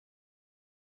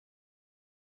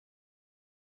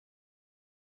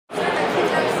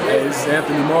Hey, this is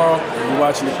Anthony Morrow, and you're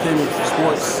watching the King of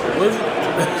Sports. What is it?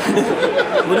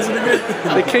 What is it again?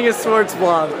 The King of Sports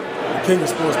blog. The King of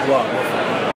Sports blog.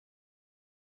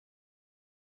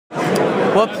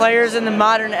 What players in the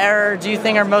modern era do you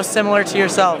think are most similar to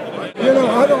yourself? You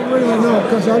know, I don't really know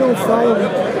because I don't follow it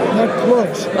that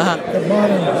close. The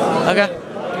modern. Okay.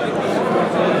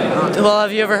 Well,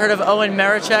 have you ever heard of Owen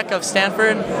Marecic of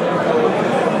Stanford?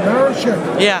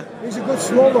 Marecic? Yeah. He's a good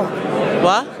Slovak.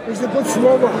 What? He's a good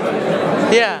Slovak.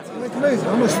 Yeah. Like me,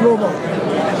 I'm a Slovak.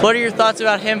 What are your thoughts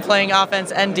about him playing offense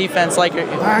and defense?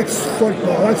 That's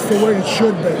football. That's the way it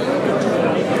should be.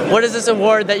 What does this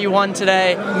award that you won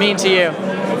today mean to you?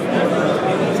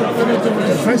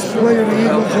 The best player the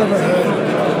Eagles ever had.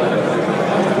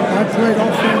 I played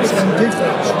offense and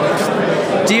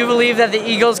defense. Do you believe that the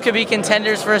Eagles could be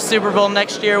contenders for a Super Bowl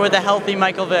next year with a healthy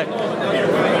Michael Vick? No,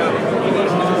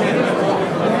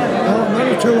 not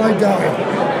until I die.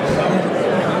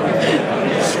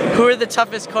 Who are the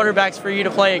toughest quarterbacks for you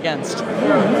to play against?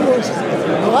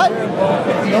 What?